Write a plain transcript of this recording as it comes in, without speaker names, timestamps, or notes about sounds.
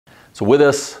So with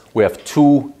us, we have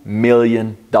 $2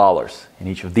 million. And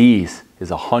each of these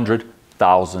is $100,000.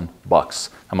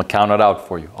 I'm gonna count it out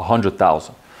for you.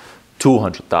 100,000,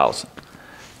 200,000,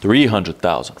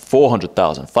 300,000,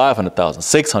 400,000, 500,000,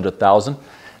 600,000,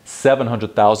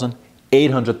 700,000,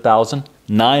 800,000,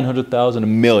 900,000, $1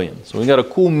 million. So we got a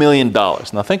cool $1 million.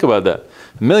 Now think about that.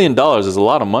 $1 million is a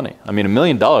lot of money. I mean, $1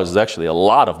 million is actually a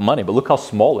lot of money, but look how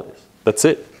small it is. That's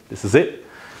it. This is it.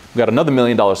 We got another $1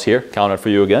 million here. Count it for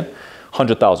you again.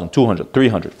 100,000, 200,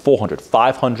 300, 400,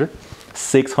 500,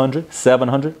 600,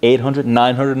 700, 800,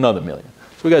 900, another million.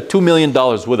 So we got $2 million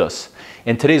with us.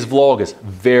 And today's vlog is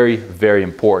very, very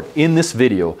important. In this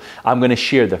video, I'm going to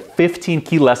share the 15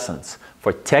 key lessons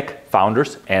for tech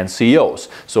founders and CEOs.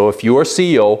 So if you're a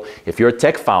CEO, if you're a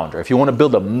tech founder, if you want to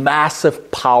build a massive,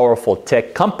 powerful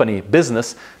tech company,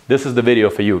 business, this is the video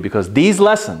for you, because these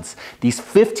lessons, these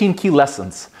 15 key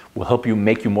lessons, will help you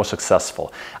make you more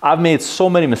successful. I've made so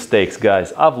many mistakes,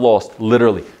 guys. I've lost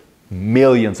literally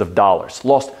millions of dollars,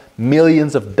 lost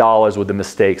millions of dollars with the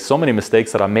mistakes, so many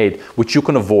mistakes that I made, which you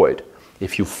can avoid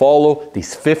if you follow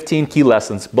these 15 key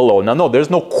lessons below. Now, no, there's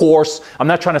no course. I'm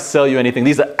not trying to sell you anything.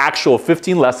 These are actual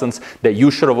 15 lessons that you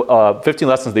should 15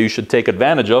 lessons that you should take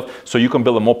advantage of so you can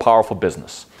build a more powerful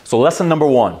business. So lesson number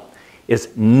 1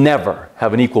 is never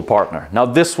have an equal partner. Now,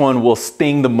 this one will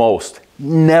sting the most.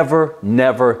 Never,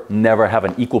 never, never have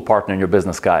an equal partner in your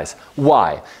business, guys.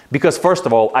 Why? Because first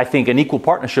of all, I think an equal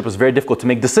partnership is very difficult to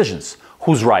make decisions.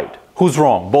 Who's right? Who's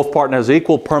wrong? Both partners are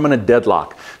equal, permanent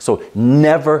deadlock. So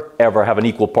never, ever have an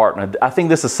equal partner. I think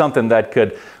this is something that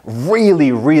could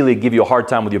really, really give you a hard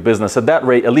time with your business. At that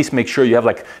rate, at least make sure you have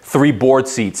like 3 board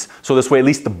seats. So this way, at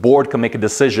least the board can make a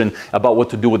decision about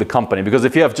what to do with the company. Because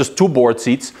if you have just 2 board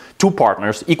seats, 2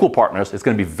 partners, equal partners, it's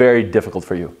going to be very difficult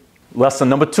for you. Lesson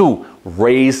number 2,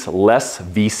 raise less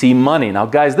VC money. Now,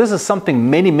 guys, this is something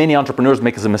many entrepreneurs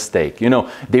make as a mistake. You know,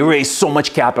 they raise so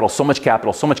much capital,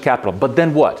 but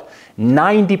then what?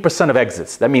 90% of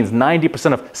exits, that means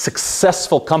 90% of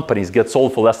successful companies get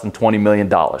sold for less than $20 million.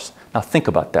 Now think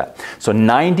about that. So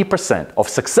 90% of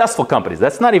successful companies,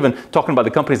 that's not even talking about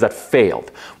the companies that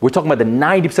failed. We're talking about the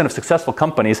 90% of successful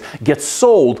companies get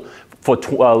sold for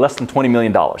less than $20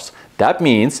 million. That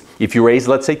means if you raise,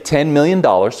 let's say, $10 million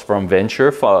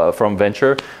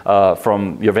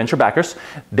from your venture backers,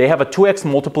 they have a 2x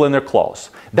multiple in their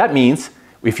clause. That means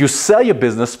if you sell your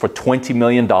business for $20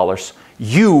 million,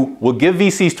 you will give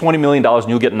VCs $20 million and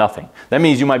you'll get nothing. That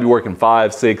means you might be working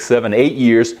 5, 6, 7, 8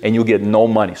 years and you'll get no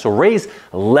money. So raise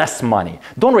less money.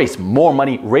 Don't raise more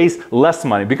money, raise less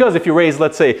money. Because if you raise,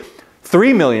 let's say,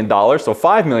 $3 million or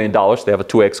 $5 million, they have a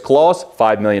 2x clause,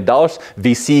 $5 million.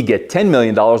 VC get $10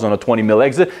 million on a 20 mil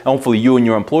exit, and hopefully you and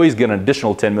your employees get an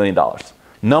additional $10 million.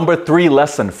 Number 3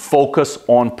 lesson, focus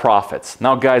on profits.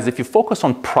 Now, guys, if you focus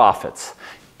on profits,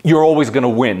 you're always going to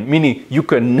win, meaning you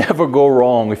can never go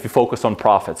wrong if you focus on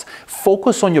profits.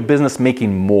 Focus on your business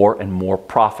making more and more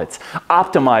profits.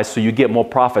 Optimize so you get more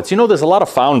profits. You know, there's a lot of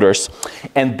founders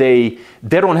and they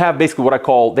don't have basically what I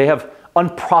call, they have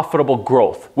unprofitable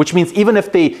growth, which means even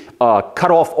if they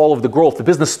cut off all of the growth, the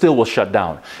business still will shut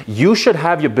down. You should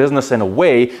have your business in a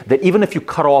way that even if you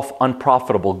cut off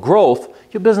unprofitable growth,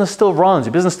 your business still runs,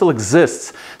 your business still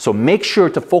exists. So make sure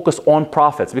to focus on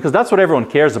profits, because that's what everyone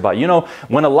cares about. You know,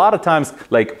 when a lot of times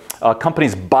like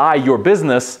companies buy your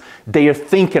business, they are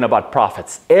thinking about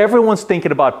profits. Everyone's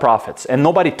thinking about profits and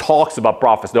nobody talks about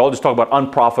profits. They all just talk about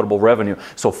unprofitable revenue.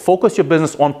 So focus your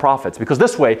business on profits, because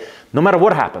this way, no matter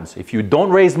what happens, if you don't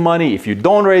raise money, if you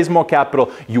don't raise more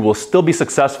capital, you will still be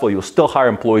successful, you'll still hire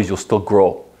employees, you'll still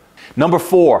grow. Number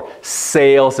 4,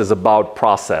 sales is about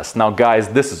process. Now, guys,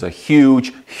 this is a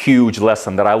huge, huge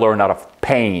lesson that I learned out of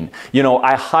pain. You know,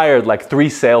 I hired like 3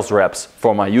 sales reps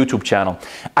for my YouTube channel.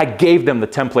 I gave them the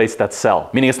templates that sell.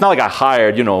 Meaning it's not like I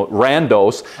hired, you know,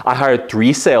 randos. I hired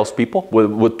 3 salespeople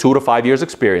with 2 to 5 years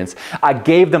experience. I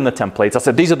gave them the templates. I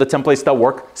said, these are the templates that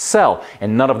work, sell.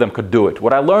 And none of them could do it.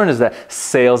 What I learned is that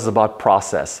sales is about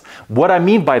process. What I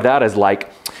mean by that is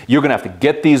like, you're going to have to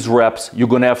get these reps. You're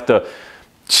going to have to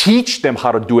teach them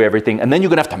how to do everything, and then you're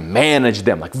gonna have to manage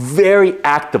them like very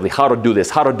actively, how to do this,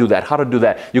 how to do that, how to do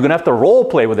that. You're gonna have to role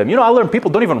play with them. You know, I learned people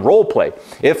don't even role play.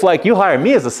 If like you hire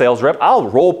me as a sales rep, I'll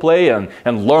role play and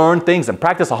learn things and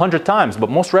practice 100 times, but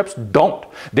most reps don't.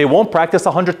 They won't practice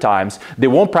 100 times. They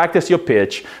won't practice your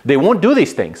pitch. They won't do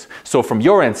these things. So from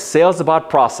your end, sales is about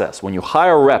process. When you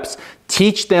hire reps,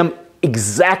 teach them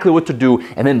exactly what to do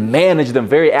and then manage them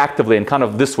very actively and kind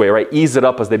of this way, right? Ease it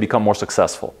up as they become more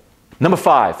successful. Number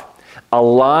 5,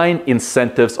 align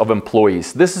incentives of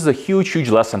employees. This is a huge,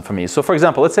 huge lesson for me. So for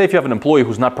example, let's say if you have an employee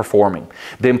who's not performing.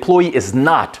 The employee is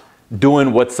not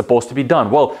doing what's supposed to be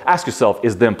done? Well, ask yourself,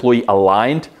 is the employee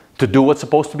aligned to do what's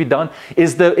supposed to be done?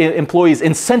 Is the employee's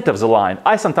incentives aligned?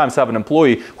 I sometimes have an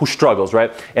employee who struggles,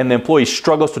 right? And the employee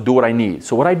struggles to do what I need.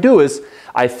 So what I do is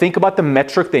I think about the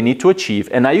metric they need to achieve,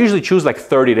 and I usually choose like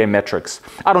 30-day metrics.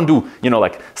 I don't do,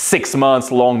 like 6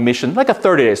 months long mission, like a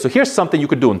 30 days. So here's something you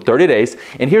could do in 30 days,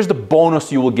 and here's the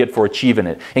bonus you will get for achieving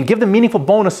it. And give them meaningful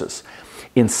bonuses.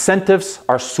 Incentives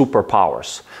are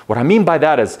superpowers. What I mean by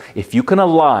that is if you can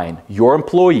align your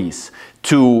employees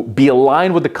to be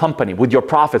aligned with the company, with your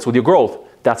profits, with your growth,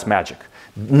 that's magic.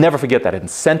 Never forget that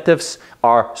incentives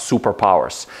are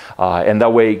superpowers. And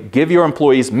that way, give your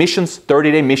employees missions,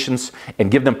 30-day missions, and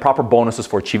give them proper bonuses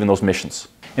for achieving those missions.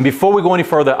 And before we go any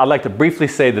further, I'd like to briefly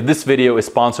say that this video is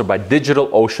sponsored by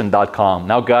DigitalOcean.com.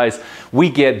 Now guys, we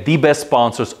get the best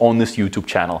sponsors on this YouTube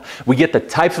channel. We get the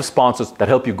types of sponsors that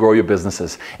help you grow your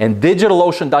businesses. And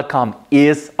DigitalOcean.com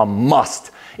is a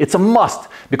must. It's a must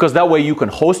because that way you can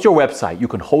host your website, you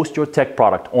can host your tech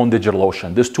product on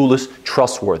DigitalOcean. This tool is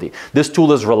trustworthy. This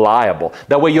tool is reliable.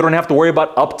 That way you don't have to worry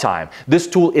about uptime. This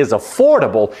tool is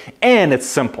affordable and it's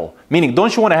simple. Meaning,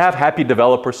 don't you want to have happy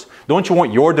developers? Don't you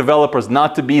want your developers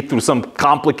not to be through some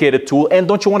complicated tool? And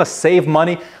don't you want to save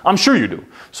money? I'm sure you do.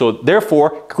 So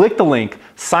therefore, click the link,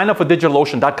 sign up for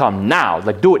DigitalOcean.com now.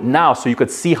 Like do it now so you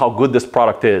could see how good this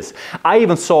product is. I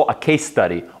even saw a case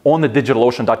study on the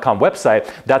DigitalOcean.com website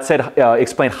that said,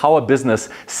 explained how a business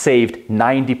saved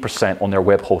 90% on their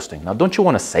web hosting. Now, don't you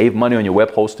want to save money on your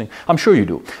web hosting? I'm sure you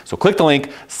do. So click the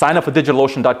link, sign up for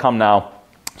DigitalOcean.com now.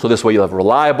 So this way you'll have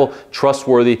reliable,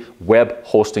 trustworthy web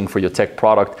hosting for your tech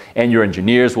product and your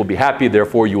engineers will be happy,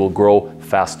 therefore you will grow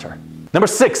faster. Number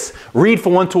 6, read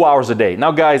for 1-2 hours a day.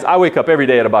 Now guys, I wake up every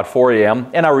day at about 4 a.m.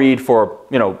 and I read for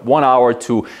 1 hour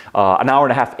to an hour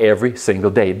and a half every single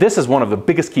day. This is one of the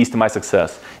biggest keys to my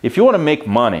success. If you want to make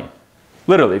money,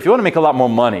 literally, if you want to make a lot more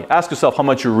money, ask yourself how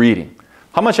much you're reading.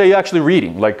 How much are you actually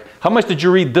reading? Like, how much did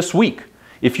you read this week?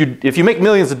 If you make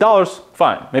millions of dollars,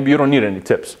 fine. Maybe you don't need any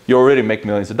tips. You already make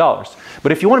millions of dollars.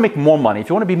 But if you want to make more money, if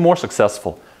you want to be more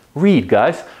successful, read,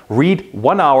 guys. Read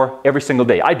 1 hour every single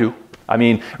day. I do. I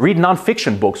mean, read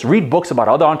nonfiction books. Read books about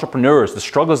other entrepreneurs, the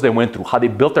struggles they went through, how they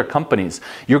built their companies.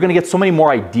 You're going to get so many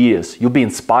more ideas. You'll be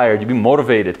inspired. You'll be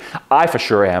motivated. I for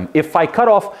sure am. If I cut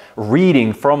off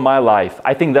reading from my life,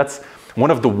 I think that's one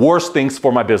of the worst things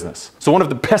for my business. So one of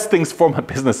the best things for my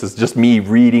business is just me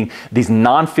reading these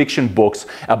nonfiction books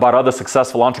about other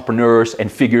successful entrepreneurs and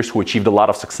figures who achieved a lot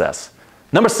of success.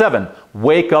 Number 7,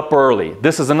 wake up early.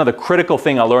 This is another critical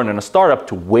thing I learned in a startup,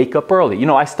 to wake up early.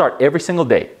 I start every single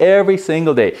day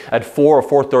at 4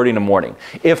 or 4:30 in the morning.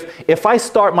 If I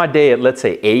start my day at, let's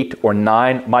say, 8 or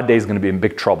 9, my day is going to be in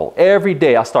big trouble. Every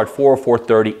day I start 4 or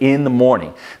 4:30 in the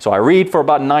morning. So I read for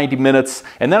about 90 minutes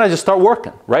and then I just start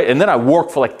working, right? And then I work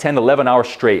for like 10, 11 hours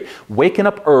straight. Waking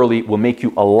up early will make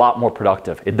you a lot more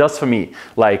productive. It does for me.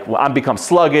 Like, I become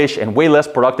sluggish and way less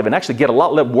productive and actually get a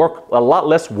lot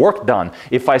less work done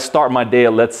if I start my day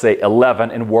at, let's say, 11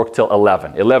 and work till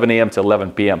 11 a.m. to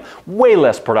 11 p.m. Way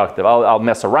less productive. I'll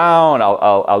mess around,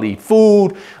 I'll eat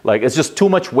food. Like, it's just too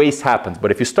much waste happens. But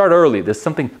if you start early, there's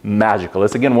something magical.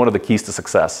 It's, again, one of the keys to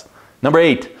success. Number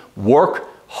 8, work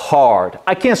hard.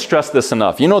 I can't stress this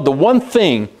enough. The one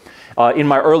thing in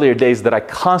my earlier days that I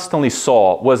constantly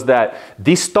saw was that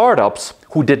these startups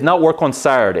who did not work on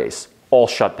Saturdays all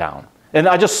shut down. And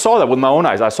I just saw that with my own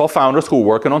eyes. I saw founders who were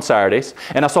working on Saturdays,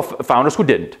 and I saw founders who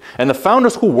didn't. And the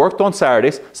founders who worked on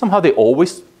Saturdays, somehow they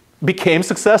always became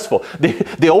successful.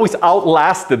 They always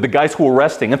outlasted the guys who were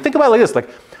resting. And think about it like this, like,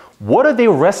 what are they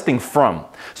resting from?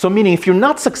 So meaning, if you're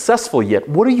not successful yet,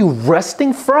 what are you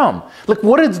resting from? Like,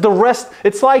 what is the rest?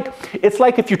 It's like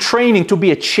if you're training to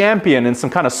be a champion in some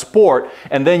kind of sport,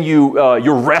 and then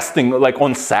you're resting like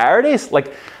on Saturdays.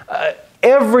 Like,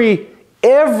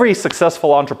 Every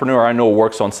successful entrepreneur I know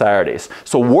works on Saturdays.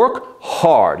 So work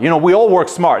hard. We all work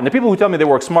smart. And the people who tell me they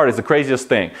work smart is the craziest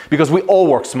thing, because we all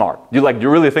work smart. You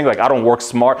really think like I don't work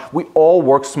smart? We all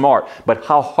work smart. But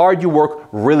how hard you work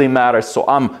really matters. So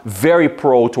I'm very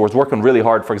pro towards working really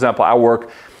hard. For example, I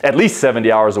work at least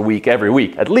 70 hours a week every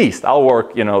week. At least. I'll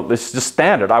work, this is just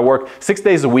standard. I work 6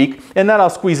 days a week, and then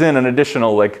I'll squeeze in an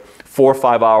additional like 4 or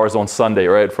 5 hours on Sunday,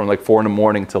 right? From like 4 in the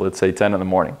morning till, let's say, 10 in the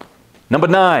morning. Number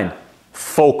 9.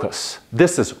 Focus.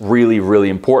 This is really, really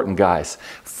important, guys.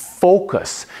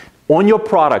 Focus on your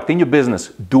product, in your business.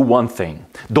 Do one thing.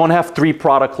 Don't have 3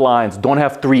 product lines. Don't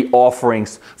have 3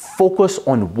 offerings. Focus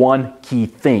on one key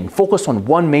thing. Focus on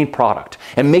one main product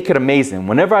and make it amazing.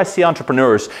 Whenever I see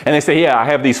entrepreneurs and they say, yeah, I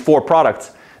have these 4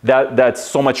 products, that's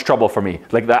so much trouble for me.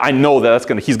 Like that, I know that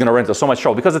he's gonna run into so much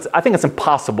trouble because I think it's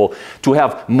impossible to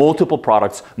have multiple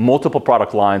products, multiple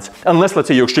product lines, unless let's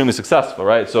say you're extremely successful,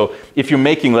 right? So if you're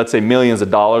making, let's say, millions of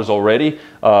dollars already,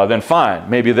 then fine.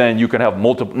 Maybe then you can have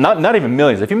multiple, not even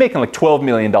millions. If you're making like $12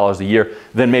 million a year,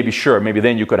 then maybe sure, maybe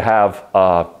then you could have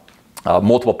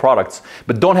multiple products,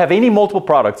 but don't have any multiple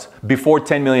products before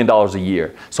 $10 million a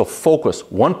year. So focus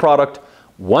one product,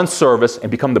 one service, and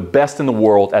become the best in the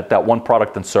world at that one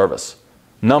product and service.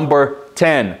 Number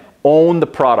 10, own the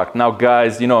product. Now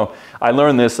guys, you know, I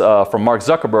learned this from Mark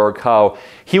Zuckerberg, how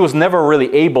he was never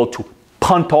really able to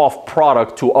punt off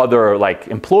product to other like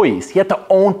employees. He had to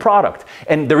own product.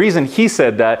 And the reason he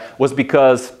said that was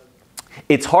because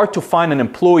it's hard to find an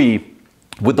employee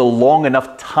with a long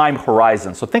enough time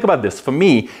horizon. So think about this. For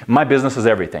me, my business is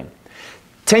everything.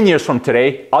 10 years from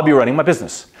today, I'll be running my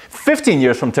business. 15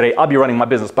 years from today, I'll be running my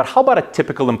business. But how about a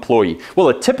typical employee? Well,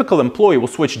 a typical employee will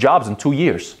switch jobs in 2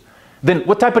 years. Then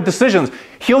what type of decisions?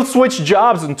 He'll switch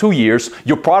jobs in 2 years.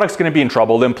 Your product's going to be in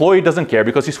trouble. The employee doesn't care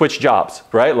because he switched jobs,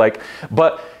 right? Like,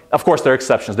 but of course, there are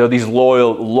exceptions. There are these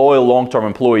loyal long-term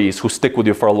employees who stick with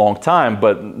you for a long time,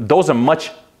 but those are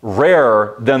much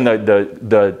rarer than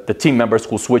the team members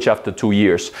who switch after 2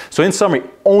 years. So in summary,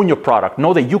 own your product.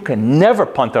 Know that you can never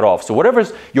punt it off. So whatever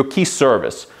is your key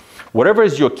service, whatever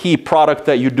is your key product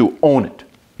that you do, own it.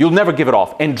 You'll never give it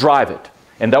off and drive it.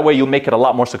 And that way you'll make it a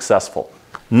lot more successful.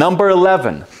 Number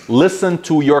 11, listen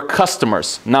to your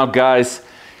customers. Now guys,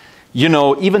 you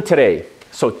know, even today,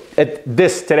 so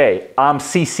today, I'm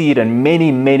CC'd in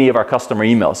many of our customer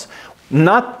emails.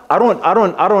 I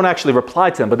don't actually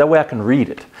reply to them, but that way I can read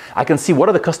it. I can see what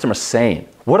are the customers saying,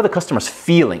 what are the customers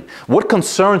feeling, what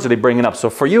concerns are they bringing up. So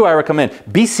for you, I recommend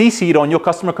be CC'd on your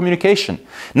customer communication.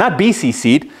 Not be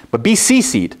CC'd, but be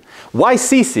CC'd. Why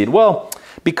CC'd? Well,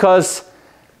 because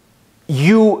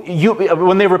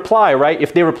when they reply, right?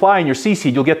 If they reply and you're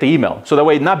CC'd, you'll get the email. So that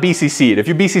way, not be CC'd. If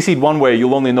you be CC'd one way,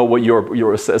 you'll only know what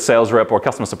your sales rep or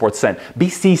customer support sent. Be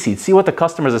CC'd. See what the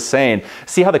customers are saying.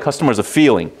 See how the customers are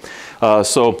feeling.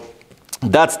 So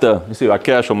that's you see, our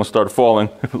cash almost started falling,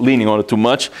 leaning on it too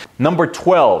much. Number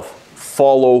 12,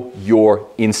 follow your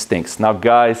instincts. Now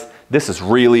guys, this is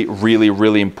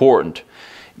really important.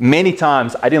 Many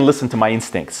times I didn't listen to my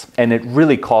instincts and it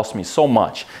really cost me so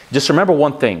much. Just remember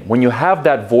one thing, when you have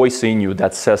that voice in you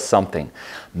that says something,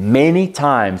 many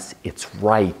times it's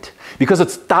right. Because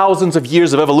it's thousands of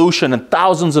years of evolution and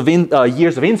thousands of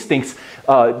years of instincts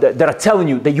that are telling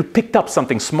you that you picked up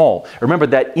something small. Remember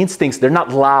that instincts, they're not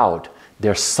loud.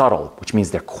 They're subtle, which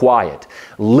means they're quiet.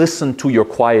 Listen to your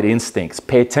quiet instincts.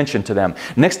 Pay attention to them.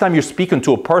 Next time you're speaking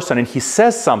to a person and he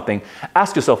says something,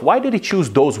 ask yourself, why did he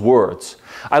choose those words?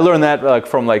 I learned that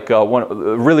from one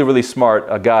really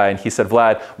smart guy, and he said,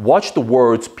 Vlad, watch the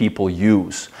words people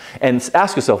use. And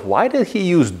ask yourself, why did he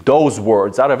use those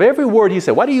words? Out of every word he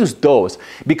said, why do you use those?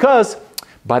 Because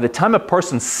by the time a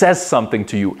person says something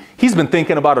to you, he's been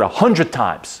thinking about it 100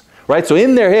 times. Right? So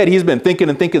in their head, he's been thinking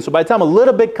and thinking. So by the time a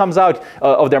little bit comes out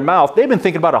of their mouth, they've been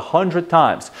thinking about 100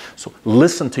 times. So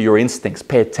listen to your instincts.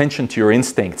 Pay attention to your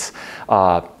instincts.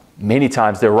 Many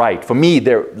times they're right. For me,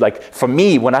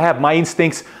 when I have my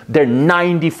instincts, they're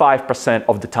 95%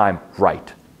 of the time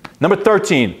right. Number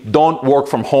 13, don't work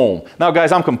from home. Now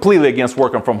guys, I'm completely against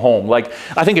working from home. Like,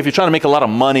 I think if you're trying to make a lot of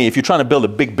money, if you're trying to build a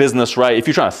big business, right, if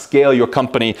you're trying to scale your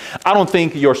company, I don't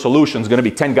think your solution is going to be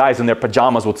 10 guys in their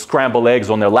pajamas with scrambled eggs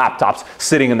on their laptops,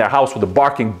 sitting in their house with a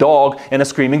barking dog and a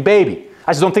screaming baby.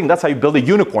 I just don't think that's how you build a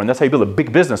unicorn. That's how you build a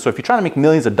big business. So if you're trying to make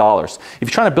millions of dollars, if you're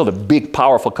trying to build a big,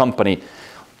 powerful company,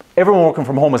 everyone working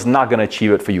from home is not going to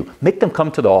achieve it for you. Make them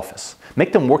come to the office.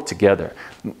 Make them work together.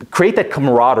 Create that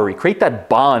camaraderie. Create that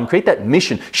bond. Create that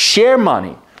mission. Share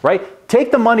money, right?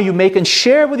 Take the money you make and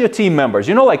share it with your team members.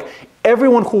 You know, like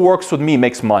everyone who works with me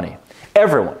makes money.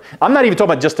 Everyone. I'm not even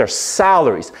talking about just their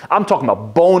salaries. I'm talking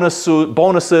about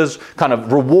bonuses, kind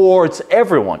of rewards,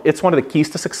 everyone. It's one of the keys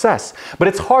to success. But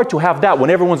it's hard to have that when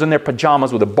everyone's in their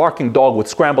pajamas with a barking dog with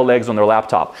scrambled eggs on their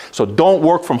laptop. So don't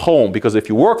work from home, because if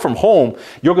you work from home,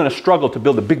 you're going to struggle to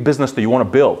build a big business that you want to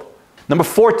build. Number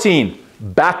 14,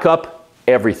 back up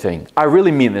everything. I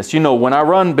really mean this. You know, when I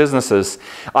run businesses,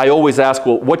 I always ask,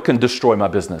 well, what can destroy my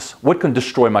business? What can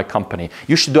destroy my company?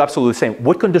 You should do absolutely the same.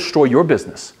 What can destroy your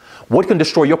business? What can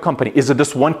destroy your company? Is it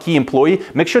this one key employee?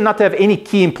 Make sure not to have any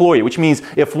key employee, which means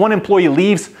if one employee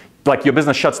leaves, like your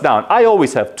business shuts down. I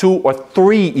always have 2 or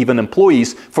 3 even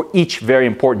employees for each very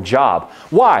important job.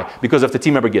 Why? Because if the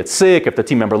team member gets sick, if the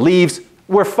team member leaves,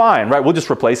 we're fine, right? We'll just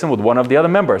replace them with one of the other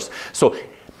members. So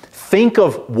think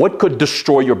of what could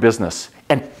destroy your business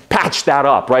and patch that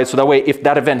up, right? So that way, if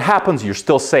that event happens, you're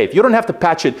still safe. You don't have to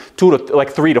patch it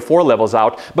 3 to 4 levels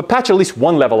out, but patch at least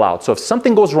 1 level out. So if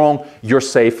something goes wrong, you're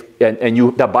safe,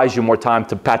 and that buys you more time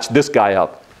to patch this guy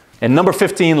up. And number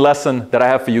 15 lesson that I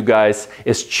have for you guys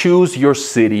is choose your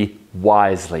city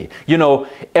wisely. You know,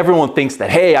 everyone thinks that,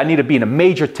 hey, I need to be in a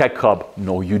major tech hub.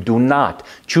 No, you do not.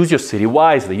 Choose your city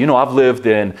wisely. You know, I've lived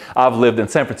in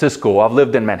San Francisco, I've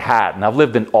lived in Manhattan, I've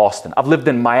lived in Austin, I've lived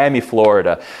in Miami,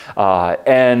 Florida,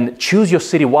 and choose your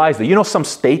city wisely. You know, some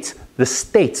states, the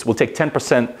states will take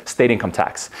 10% state income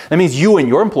tax. That means you and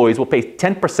your employees will pay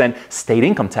 10% state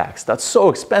income tax. That's so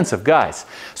expensive, guys.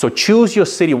 So choose your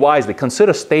city wisely.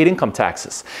 Consider state income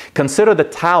taxes. Consider the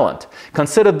talent.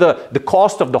 Consider the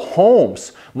cost of the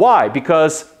homes. Why?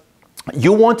 Because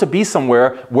you want to be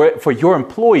somewhere where for your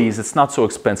employees it's not so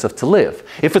expensive to live.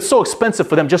 If it's so expensive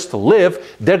for them just to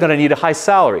live, they're going to need a high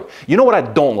salary. You know what I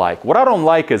don't like? What I don't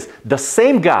like is the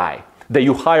same guy that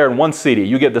you hire in one city,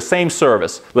 you get the same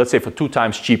service, let's say for 2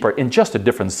 times cheaper in just a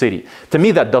different city. To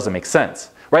me, that doesn't make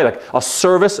sense, right? Like a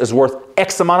service is worth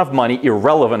X amount of money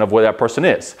irrelevant of where that person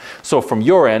is. So from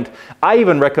your end, I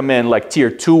even recommend like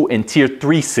tier 2 and tier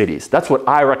 3 cities. That's what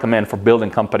I recommend for building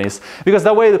companies, because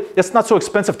that way it's not so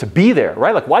expensive to be there,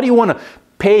 right? Like, why do you want to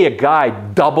pay a guy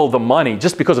double the money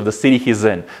just because of the city he's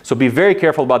in? So be very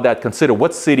careful about that. Consider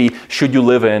what city should you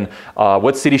live in,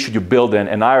 what city should you build in,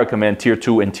 and I recommend tier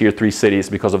 2 and tier 3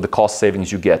 cities because of the cost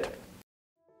savings you get.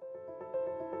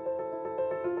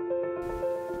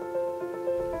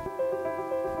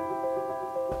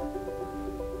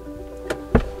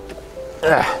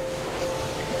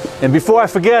 And before I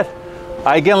forget,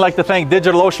 I again like to thank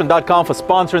DigitalOcean.com for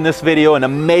sponsoring this video. An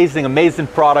amazing, amazing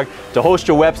product to host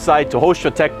your website, to host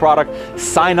your tech product.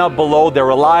 Sign up below. They're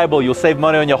reliable. You'll save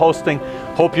money on your hosting.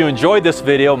 Hope you enjoyed this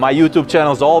video. My YouTube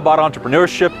channel is all about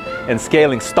entrepreneurship and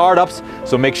scaling startups.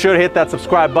 So make sure to hit that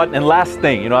subscribe button. And last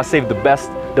thing, you know, I saved the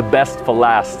best for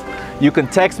last. You can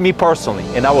text me personally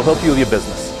and I will help you with your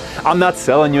business. I'm not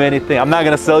selling you anything. I'm not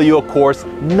going to sell you a course,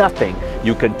 nothing.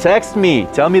 You can text me,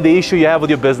 tell me the issue you have with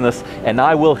your business, and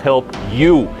I will help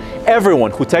you.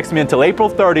 Everyone who texts me until April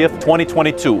 30th,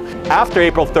 2022. After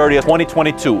April 30th,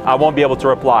 2022, I won't be able to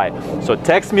reply. So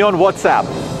text me on WhatsApp,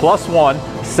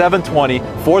 +1 720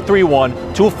 431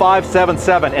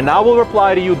 2577, and I will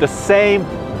reply to you the same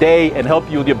day and help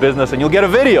you with your business, and you'll get a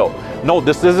video. No,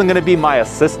 this isn't going to be my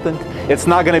assistant. It's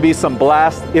not going to be some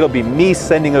blast. It'll be me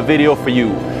sending a video for you.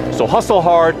 So hustle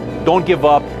hard, don't give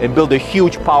up, and build a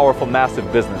huge, powerful,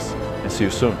 massive business. And see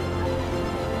you soon.